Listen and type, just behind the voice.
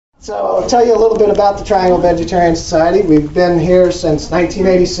So I'll tell you a little bit about the Triangle Vegetarian Society. We've been here since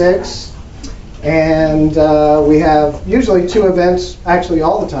 1986, and we have usually 2 events, actually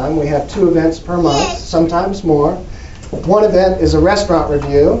all the time. We have 2 events per month, sometimes more. One event is a restaurant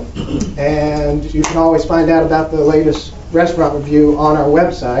review, and you can always find out about the latest restaurant review on our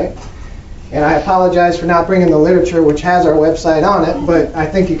website. And I apologize for not bringing the literature, which has our website on it, but I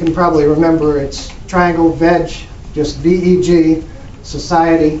think you can probably remember it's Triangle Veg, just VEG,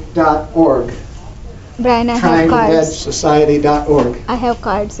 society.org. Brian, I have cards. TriangleVegSociety.org. I have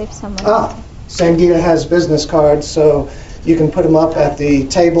cards if someone Sangeeta has business cards, so you can put them up at the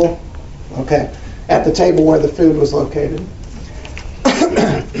table, okay, at the table where the food was located.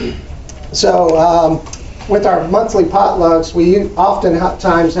 So with our monthly potlucks, we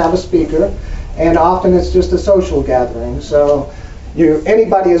oftentimes have a speaker, and often it's just a social gathering. So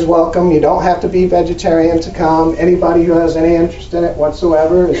anybody is welcome. You don't have to be vegetarian to come. Anybody who has any interest in it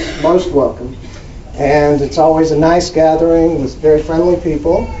whatsoever is most welcome. And it's always a nice gathering with very friendly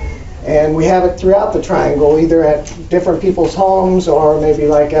people. And we have it throughout the Triangle, either at different people's homes or maybe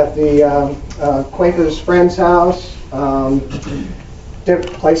like at the Quaker's friend's house,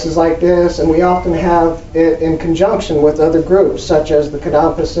 different places like this. And we often have it in conjunction with other groups, such as the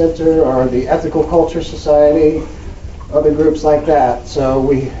Kadampa Center or the Ethical Culture Society, other groups like that. So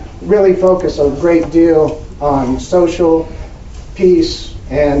we really focus a great deal on social, peace,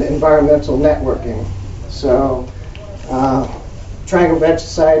 and environmental networking. So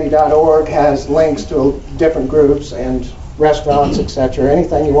TriangleVegSociety.org has links to different groups and restaurants, etc.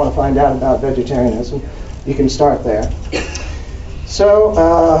 Anything you want to find out about vegetarianism, you can start there. So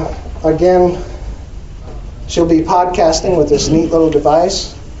again, she'll be podcasting with this neat little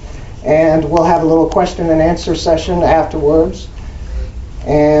device. And we'll have a little question and answer session afterwards.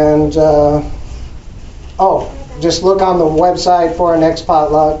 And, just look on the website for our next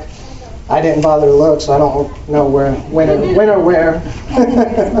potluck. I didn't bother to look, so I don't know when or where.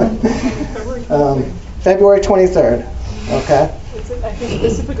 February 23rd, okay? It's I think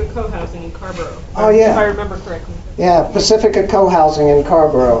Pacifica Co-housing in Carborough. Oh, yeah. If I remember correctly. Yeah, Pacifica Co-housing in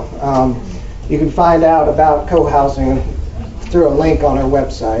Carborough. You can find out about co-housing through a link on our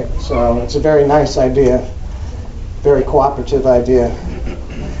website. So it's a very nice idea, very cooperative idea.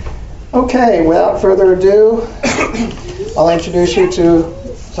 Okay, without further ado, I'll introduce you to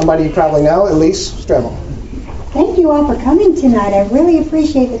somebody you probably know, Elise Strebel. Thank you all for coming tonight. I really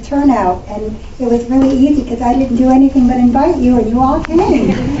appreciate the turnout, and it was really easy because I didn't do anything but invite you, and you all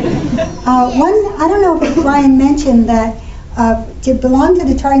came. I don't know if Brian mentioned that to belong to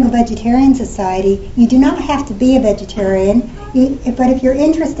the Triangle Vegetarian Society, you do not have to be a vegetarian, but if you're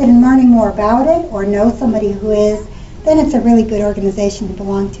interested in learning more about it or know somebody who is, then it's a really good organization to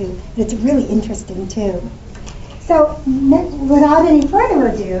belong to. It's really interesting too. So without any further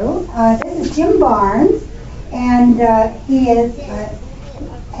ado, this is Jim Barnes, and he is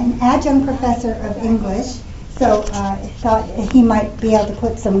an adjunct professor of English. So I thought he might be able to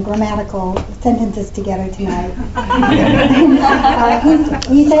put some grammatical sentences together tonight.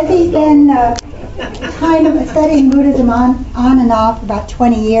 He says he's been kind of studying Buddhism on and off for about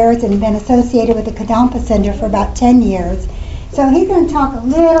 20 years and been associated with the Kadampa Center for about 10 years. So he's going to talk a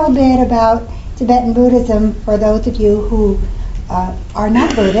little bit about Tibetan Buddhism for those of you who are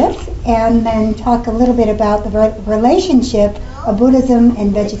not Buddhists, and then talk a little bit about the relationship of Buddhism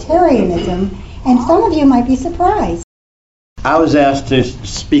and vegetarianism. And some of you might be surprised. I was asked to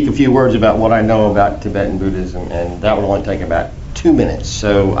speak a few words about what I know about Tibetan Buddhism, and that would only take about 2 minutes.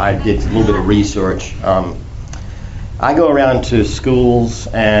 So I did a little bit of research. I go around to schools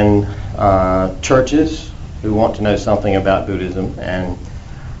and churches who want to know something about Buddhism, and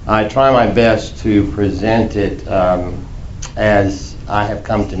I try my best to present it as I have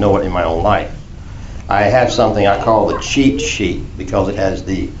come to know it in my own life. I have something I call the cheat sheet because it has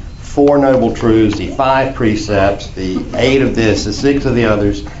the 4 noble truths, the 5 precepts, the 8 of this, the 6 of the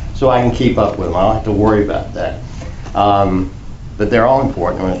others, so I can keep up with them. I don't have to worry about that. But they're all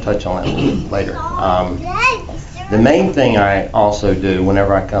important. I'm going to touch on that a little bit later. The main thing I also do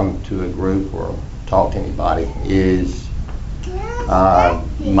whenever I come to a group or talk to anybody is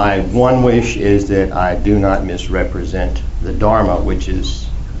my one wish is that I do not misrepresent the Dharma, which is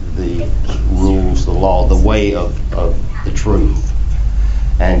the rules, the law, the way of the truth.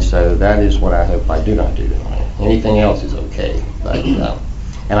 And so that is what I hope I do not do tonight. Anything else is okay. But,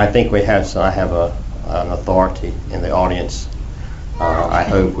 and I think I have an authority in the audience. I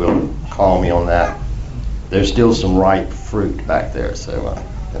hope will call me on that. There's still some ripe fruit back there, so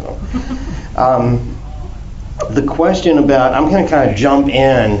the question about, I'm going to kind of jump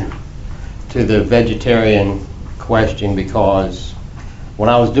in to the vegetarian question because when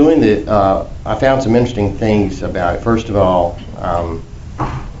I was doing I found some interesting things about it. First of all,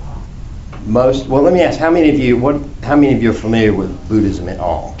 let me ask, how many of you are familiar with Buddhism at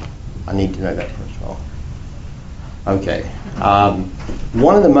all? I need to know that first of all. Okay.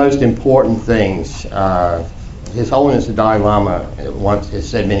 One of the most important things, His Holiness the Dalai Lama once has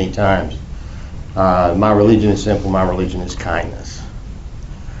said many times, my religion is simple, my religion is kindness.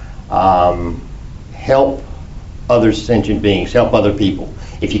 Help other sentient beings, help other people.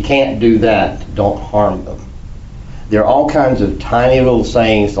 If you can't do that, don't harm them. There are all kinds of tiny little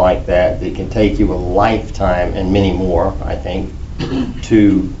sayings like that can take you a lifetime and many more, I think,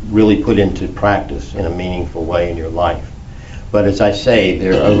 to really put into practice in a meaningful way in your life. But as I say,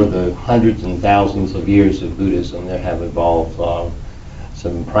 there over the hundreds and thousands of years of Buddhism, there have evolved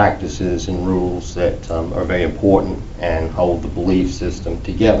some practices and rules that are very important and hold the belief system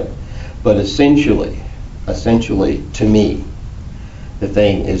together. But essentially, to me, the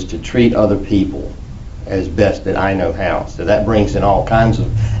thing is to treat other people as best that I know how. So that brings in all kinds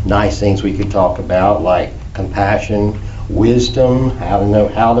of nice things we could talk about, like compassion, wisdom, how to know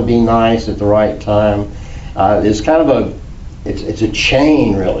how to be nice at the right time. It's kind of it's a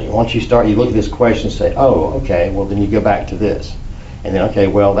chain, really. Once you start, you look at this question and say, oh, okay, well then you go back to this. And then, okay,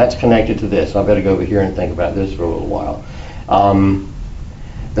 well that's connected to this. I better go over here and think about this for a little while.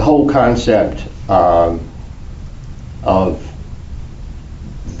 The whole concept of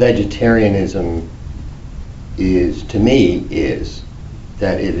vegetarianism is, to me, is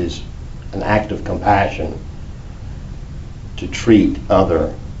that it is an act of compassion to treat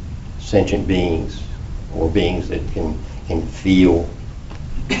other sentient beings, or beings that can feel,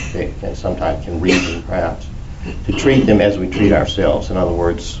 that sometimes can reason perhaps, to treat them as we treat ourselves. In other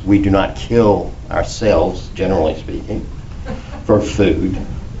words, we do not kill ourselves, generally speaking, for food.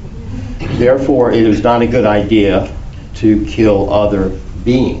 Therefore, it is not a good idea to kill other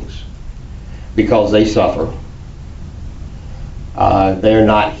beings because they suffer. They're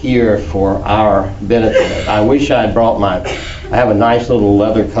not here for our benefit. I wish I had brought I have a nice little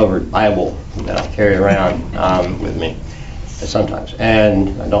leather-covered Bible that I carry around with me sometimes,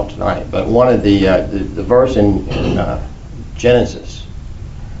 and I don't tonight. But one of the verse in Genesis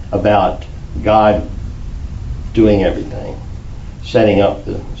about God doing everything, setting up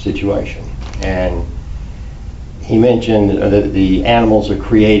the situation, and he mentioned that the animals are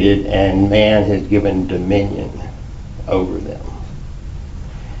created and man has given dominion over them.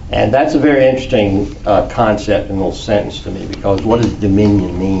 And that's a very interesting concept and little sentence to me, because what does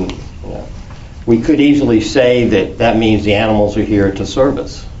dominion mean? You know, we could easily say that means the animals are here to serve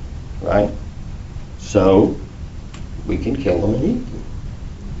us, right? So we can kill them and eat them.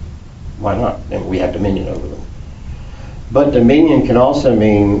 Why not? And we have dominion over them. But dominion can also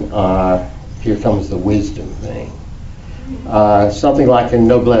mean, here comes the wisdom thing, something like a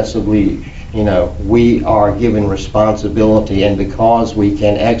noblesse oblige. You know, we are given responsibility, and because we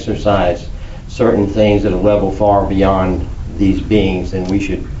can exercise certain things at a level far beyond these beings, then we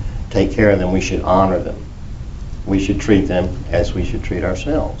should take care of them, we should honor them. We should treat them as we should treat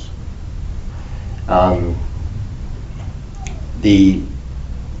ourselves. The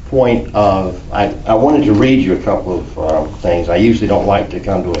point of, I wanted to read you a couple of things. I usually don't like to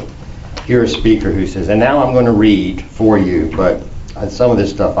come to hear a speaker who says, and now I'm going to read for you, but some of this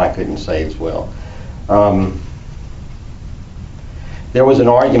stuff I couldn't say as well. There was an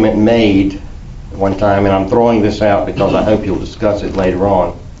argument made one time, and I'm throwing this out because I hope you'll discuss it later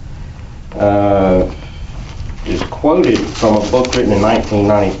on. It's quoted from a book written in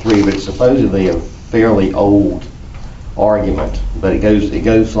 1993, but it's supposedly a fairly old argument. But it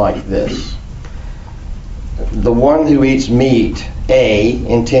goes like this. The one who eats meat, A,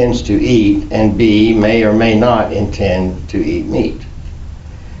 intends to eat, and B, may or may not intend to eat meat.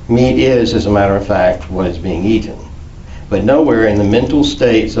 Meat is, as a matter of fact, what is being eaten. But nowhere in the mental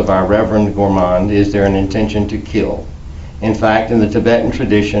states of our reverend gourmand is there an intention to kill. In fact, in the Tibetan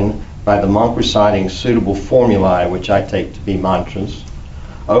tradition, by the monk reciting suitable formulae, which I take to be mantras,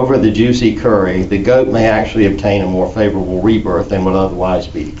 over the juicy curry, the goat may actually obtain a more favorable rebirth than would otherwise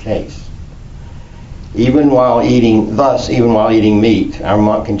be the case. Even while eating meat, our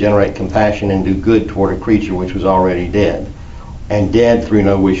monk can generate compassion and do good toward a creature which was already dead, and dead through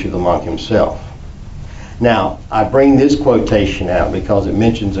no wish of the monk himself. Now, I bring this quotation out because it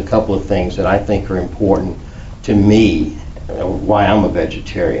mentions a couple of things that I think are important to me, why I'm a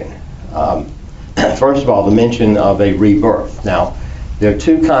vegetarian. First of all, the mention of a rebirth. Now, there are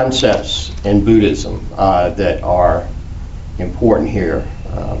two concepts in Buddhism that are important here,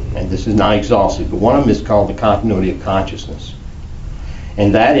 and this is not exhaustive, but one of them is called the continuity of consciousness.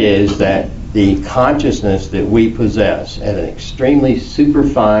 And that is that the consciousness that we possess at an extremely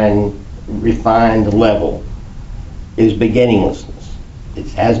superfine, refined level is beginninglessness. It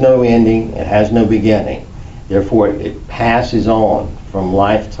has no ending, it has no beginning. Therefore, it passes on from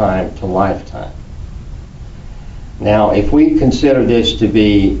lifetime to lifetime. Now, if we consider this to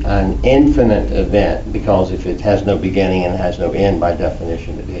be an infinite event, because if it has no beginning and has no end, by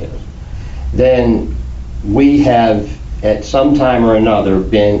definition it is, then we have at some time or another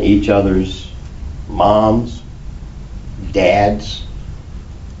been each other's moms, dads,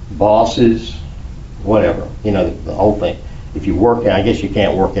 bosses, whatever, the whole thing. If you work, I guess you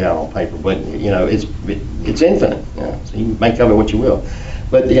can't work it out on paper, but it's infinite. So you make of it what you will.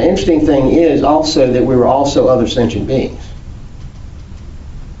 But the interesting thing is also that we were also other sentient beings.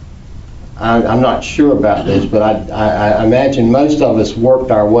 I'm not sure about this, but I imagine most of us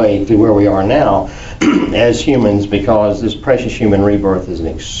worked our way to where we are now as humans, because this precious human rebirth is an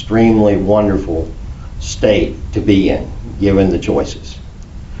extremely wonderful state to be in, given the choices.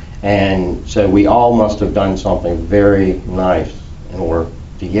 And so we all must have done something very nice in order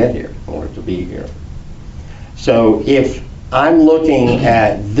to get here, in order to be here. So if I'm looking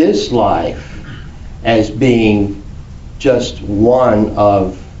at this life as being just one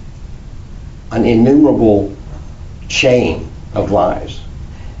of an innumerable chain of lives,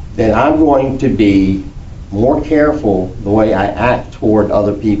 then I'm going to be more careful the way I act toward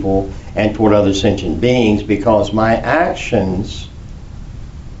other people and toward other sentient beings, because my actions,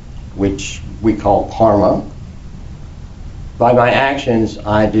 which we call karma, by my actions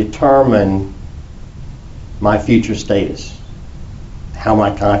I determine my future status, how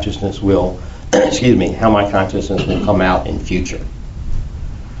my consciousness will, how my consciousness will come out in future.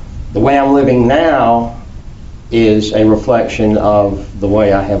 The way I'm living now is a reflection of the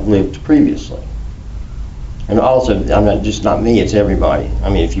way I have lived previously. And also, not me, it's everybody. I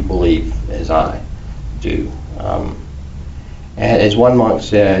mean, if you believe as I do. And as one monk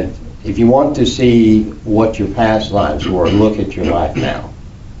said, if you want to see what your past lives were, look at your life now.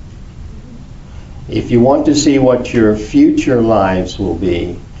 If you want to see what your future lives will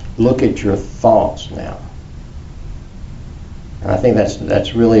be, look at your thoughts now. And I think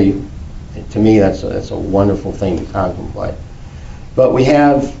that's really, to me, that's a wonderful thing to contemplate. But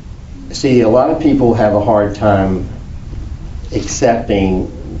a lot of people have a hard time accepting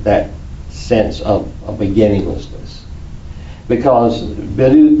that sense of beginninglessness, because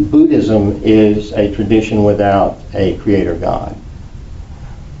Buddhism is a tradition without a creator God.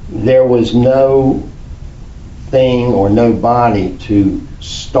 There was no thing or no body to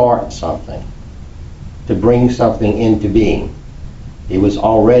start something, to bring something into being. It was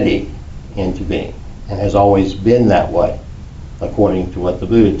already into being and has always been that way, according to what the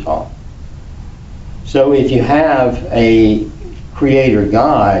Buddha taught. So if you have a creator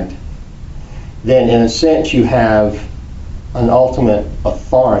God, then in a sense you have an ultimate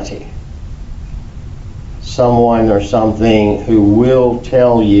authority, someone or something who will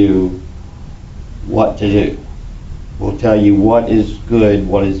tell you what to do, will tell you what is good,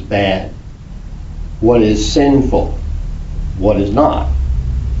 what is bad, what is sinful, what is not.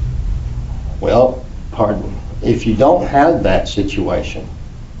 Well, if you don't have that situation,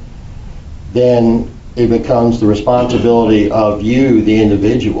 then it becomes the responsibility of you, the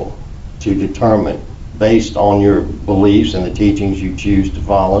individual, to determine, based on your beliefs and the teachings you choose to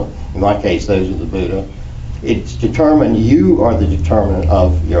follow. In my case, those of the Buddha. It's determined, you are the determinant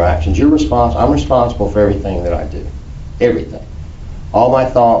of your actions. I'm responsible for everything that I do. Everything. All my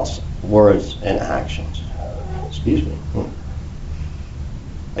thoughts, words, and actions. Excuse me.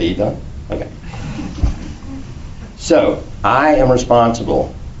 Are you done? Okay. So, I am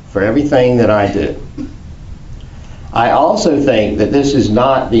responsible for everything that I do. I also think that this is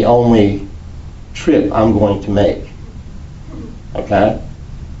not the only trip I'm going to make. Okay?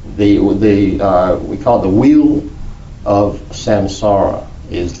 We call it the wheel of samsara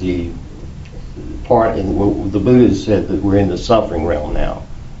is the part in the Buddha said that we're in the suffering realm now.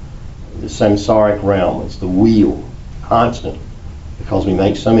 The samsaric realm is the wheel, constant, because we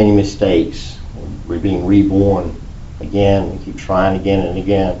make so many mistakes. We're being reborn again, we keep trying again and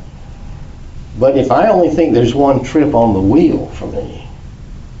again. But if I only think there's one trip on the wheel for me,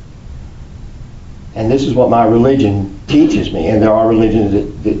 and this is what my religion teaches me, and there are religions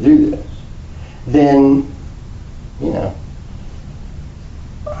that do this, then,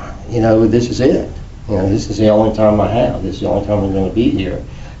 this is it. This is the only time I have. This is the only time I'm going to be here.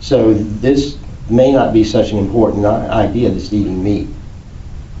 So this may not be such an important idea, this eating meat.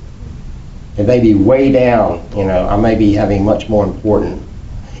 It may be way down, I may be having much more important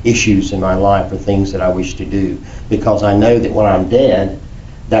issues in my life or things that I wish to do, because I know that when I'm dead,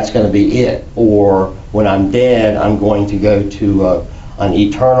 that's going to be it. Or when I'm dead, I'm going to go to an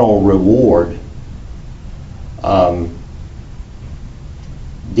eternal reward.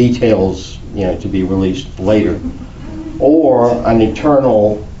 Details, to be released later. Or an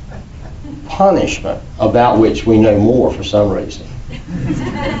eternal punishment about which we know more for some reason.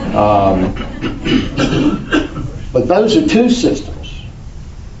 But those are two systems.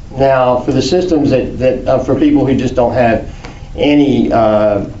 Now, for the systems that for people who just don't have any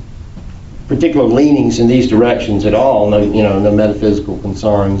particular leanings in these directions at all, no metaphysical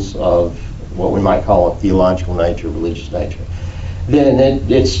concerns of what we might call a theological nature, religious nature, then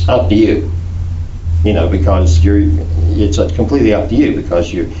it's up to you. Because it's completely up to you,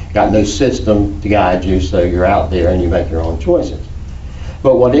 because you've got no system to guide you, so you're out there and you make your own choices.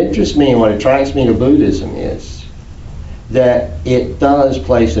 But what interests me and what attracts me to Buddhism is that it does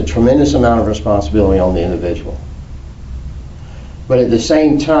place a tremendous amount of responsibility on the individual. But at the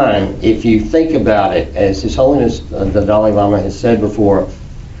same time, if you think about it, as His Holiness the Dalai Lama has said before,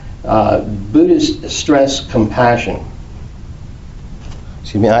 Buddhists stress compassion.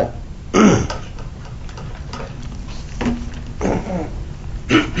 Excuse me,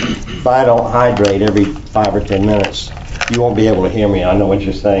 if I don't hydrate every 5 or 10 minutes, you won't be able to hear me. I know what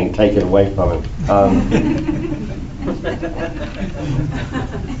you're saying. Take it away from him.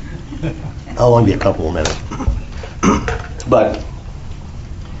 I'll only be a couple of minutes. But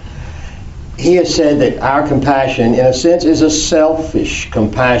he has said that our compassion, in a sense, is a selfish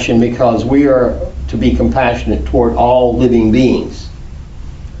compassion, because we are to be compassionate toward all living beings.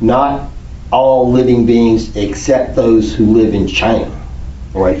 Not all living beings except those who live in China,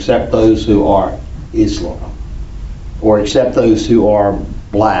 or except those who are Islam, or except those who are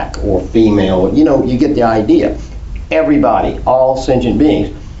black or female. You get the idea. Everybody, all sentient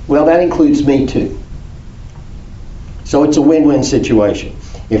beings. Well, that includes me too. So it's a win-win situation.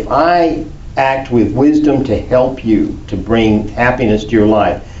 If I act with wisdom to help you to bring happiness to your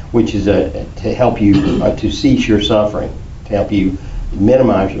life, which is to help you to cease your suffering, to help you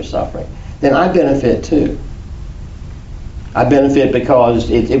minimize your suffering, then I benefit too. I benefit because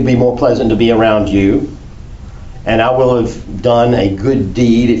it would be more pleasant to be around you, and I will have done a good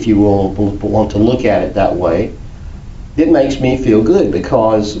deed, if you will want to look at it that way. It makes me feel good,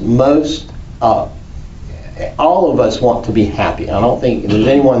 because all of us want to be happy. I don't think there's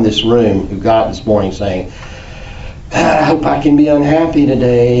anyone in this room who got up this morning saying, I hope I can be unhappy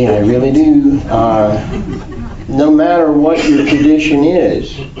today, I really do. No matter what your condition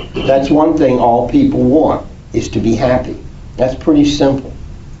is, that's one thing all people want, is to be happy. That's pretty simple,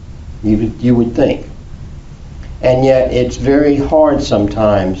 you would think. And yet it's very hard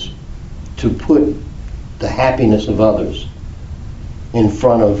sometimes to put the happiness of others in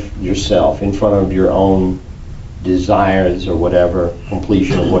front of yourself, in front of your own desires or whatever,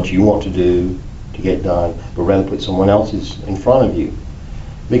 completion of what you want to do, to get done, but rather put someone else's in front of you.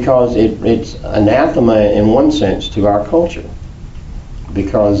 Because it's anathema in one sense to our culture.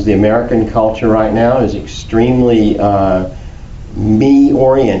 Because the American culture right now is extremely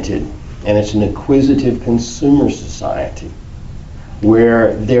me-oriented, and it's an acquisitive consumer society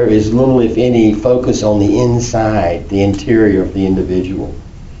where there is little, if any, focus on the inside, the interior of the individual,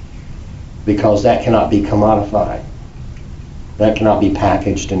 because that cannot be commodified. That cannot be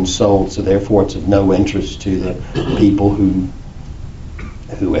packaged and sold, so therefore it's of no interest to the people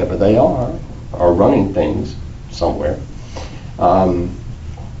whoever they are running things somewhere. And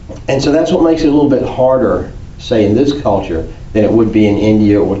so that's what makes it a little bit harder, say, in this culture than it would be in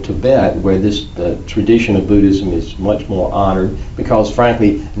India or Tibet, where the tradition of Buddhism is much more honored, because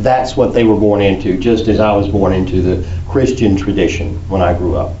frankly that's what they were born into, just as I was born into the Christian tradition when I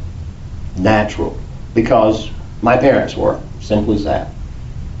grew up. Natural, because my parents were, simple as that.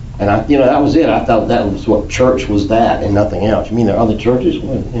 And that was it. I thought that was what church was, that and nothing else. You mean there are other churches?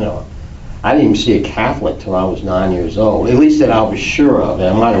 Well, I didn't even see a Catholic till I was 9 years old. At least that I was sure of.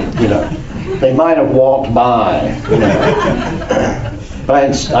 I might have, they might have walked by,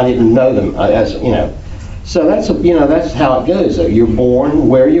 but I didn't know them. So that's how it goes. You're born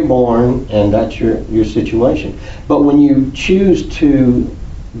where you're born, and that's your situation. But when you choose to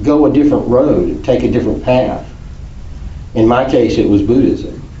go a different road, take a different path, in my case it was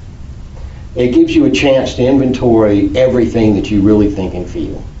Buddhism, it gives you a chance to inventory everything that you really think and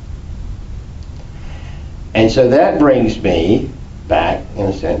feel. And so that brings me back, in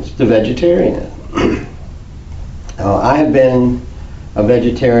a sense, to vegetarianism. I have been a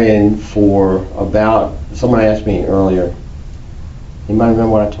vegetarian for about, someone asked me earlier, you might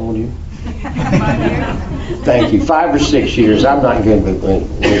remember what I told you? Thank you. 5 or 6 years. I'm not good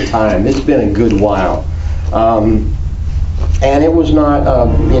with time. It's been a good while. And it was not,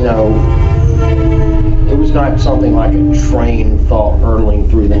 it was not something like a train of thought hurtling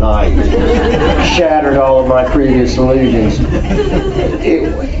through the night that shattered all of my previous illusions.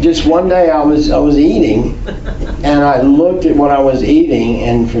 Just one day I was eating, and I looked at what I was eating,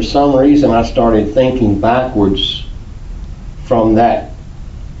 and for some reason I started thinking backwards from that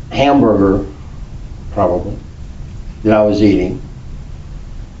hamburger, probably, that I was eating.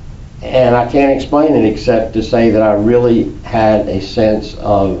 And I can't explain it except to say that I really had a sense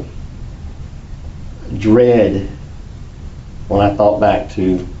of dread when I thought back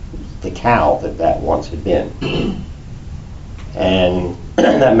to the cow that once had been. And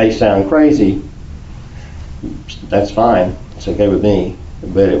that may sound crazy. That's fine. It's okay with me.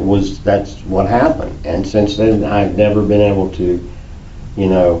 But that's what happened. And since then, I've never been able to,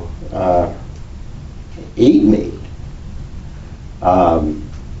 eat meat.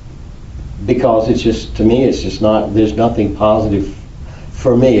 Because it's just, to me, it's just not, there's nothing positive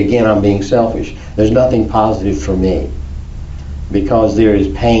for me. Again, I'm being selfish. There's nothing positive for me because there is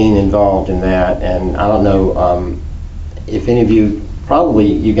pain involved in that. And I don't know if any of you,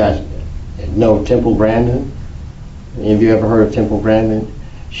 probably you guys know Temple Grandin. Any of you ever heard of Temple Grandin?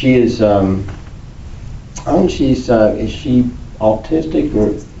 She is, is she autistic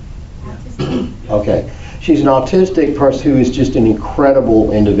or? Okay. She's an autistic person who is just an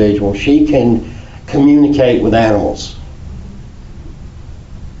incredible individual. She can communicate with animals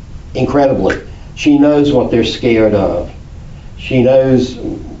incredibly. She knows what they're scared of. She knows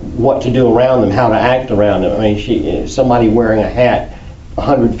what to do around them, how to act around them. I mean, somebody wearing a hat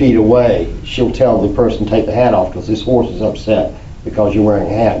 100 feet away, she'll tell the person, take the hat off because this horse is upset because you're wearing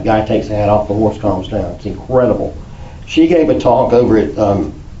a hat. Guy takes the hat off, the horse calms down. It's incredible. She gave a talk over at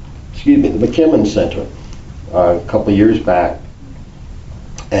the McKimmon Center a couple of years back,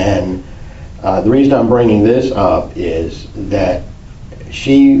 and the reason I'm bringing this up is that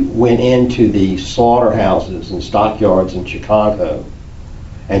she went into the slaughterhouses and stockyards in Chicago,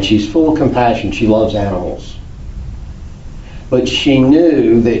 and she's full of compassion. She loves animals, but she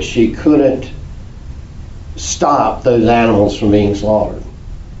knew that she couldn't stop those animals from being slaughtered.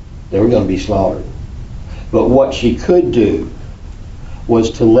 They were going to be slaughtered, but what she could do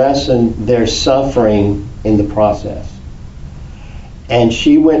was to lessen their suffering in the process. And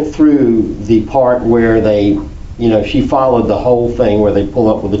she went through the part where they, she followed the whole thing where they pull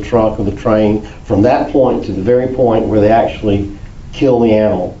up with the truck or the train from that point to the very point where they actually kill the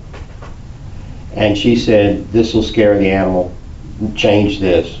animal. And she said, this will scare the animal, change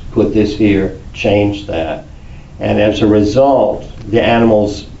this, put this here, change that. And as a result, the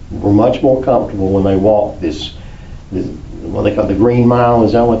animals were much more comfortable when they walked this what they call the Green Mile.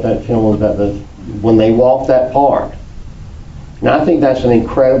 Is that what that film was about? When they walked that part. And I think that's an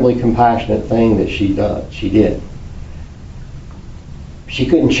incredibly compassionate thing that she did. She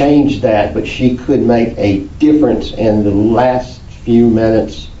couldn't change that, but she could make a difference in the last few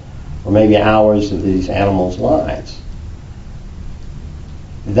minutes or maybe hours of these animals' lives.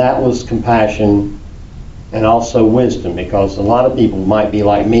 That was compassion and also wisdom, because a lot of people might be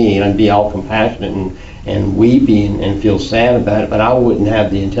like me and be all compassionate and weepy and feel sad about it, but I wouldn't have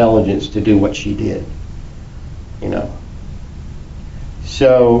the intelligence to do what she did,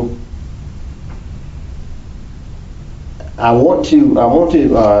 So I want to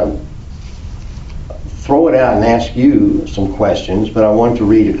throw it out and ask you some questions, but I want to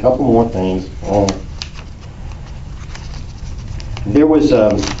read a couple more things. There was a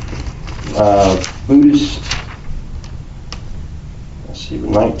Buddhist,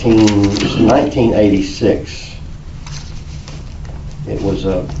 1986. It was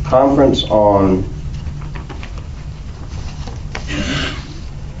a conference on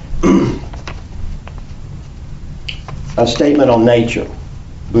a statement on nature,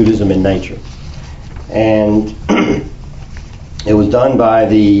 Buddhism and nature. And it was done by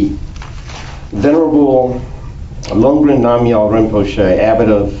the Venerable Lungren Namgyal Rinpoche, abbot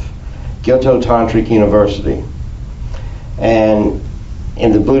of Kyoto Tantric University. And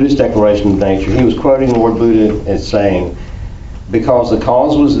in the Buddhist Declaration of Nature, he was quoting Lord Buddha as saying, because the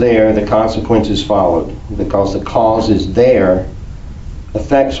cause was there, the consequences followed. Because the cause is there,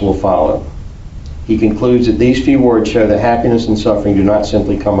 effects will follow. He concludes that these few words show that happiness and suffering do not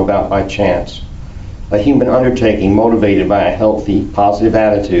simply come about by chance. A human undertaking motivated by a healthy, positive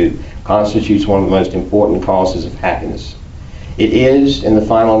attitude constitutes one of the most important causes of happiness. It is, in the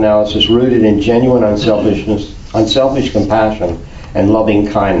final analysis, rooted in genuine unselfish compassion and loving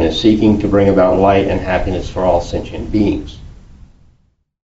kindness, seeking to bring about light and happiness for all sentient beings.